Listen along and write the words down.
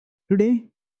Today,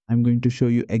 I'm going to show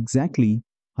you exactly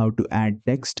how to add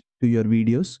text to your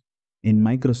videos in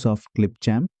Microsoft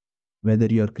Clipchamp, whether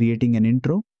you're creating an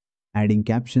intro, adding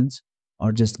captions,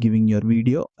 or just giving your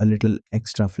video a little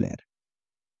extra flair.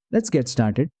 Let's get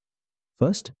started.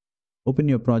 First, open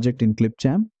your project in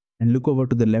Clipchamp and look over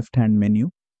to the left-hand menu.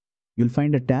 You'll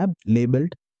find a tab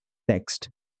labeled Text.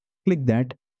 Click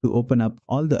that to open up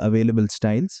all the available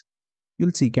styles.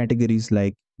 You'll see categories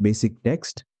like basic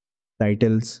text,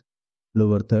 titles,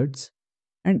 lower thirds,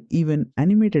 and even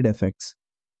animated effects.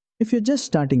 If you're just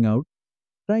starting out,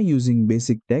 try using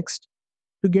basic text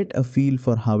to get a feel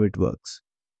for how it works.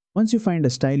 Once you find a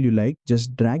style you like,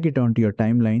 just drag it onto your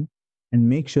timeline and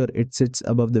make sure it sits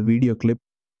above the video clip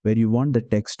where you want the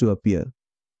text to appear.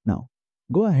 Now,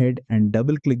 go ahead and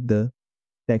double click the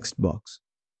text box.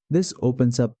 This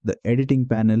opens up the editing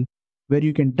panel where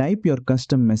you can type your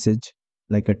custom message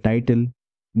like a title,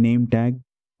 name tag,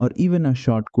 or even a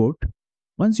short quote.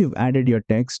 Once you've added your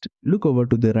text, look over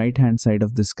to the right-hand side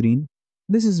of the screen.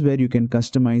 This is where you can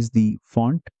customize the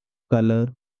font, color,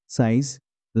 size,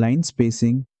 line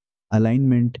spacing,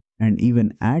 alignment, and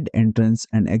even add entrance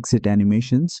and exit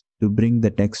animations to bring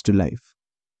the text to life.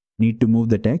 Need to move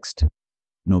the text?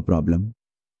 No problem.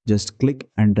 Just click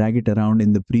and drag it around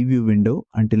in the preview window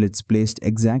until it's placed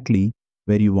exactly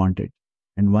where you want it.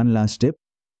 And one last tip,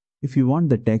 if you want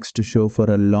the text to show for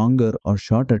a longer or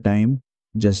shorter time,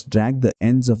 just drag the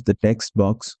ends of the text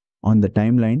box on the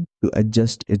timeline to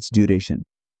adjust its duration.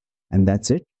 And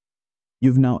that's it.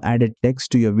 You've now added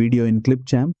text to your video in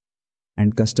Clipchamp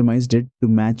and customized it to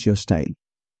match your style.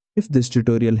 If this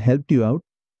tutorial helped you out,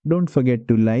 don't forget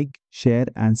to like, share,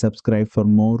 and subscribe for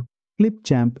more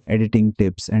Clipchamp editing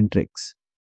tips and tricks.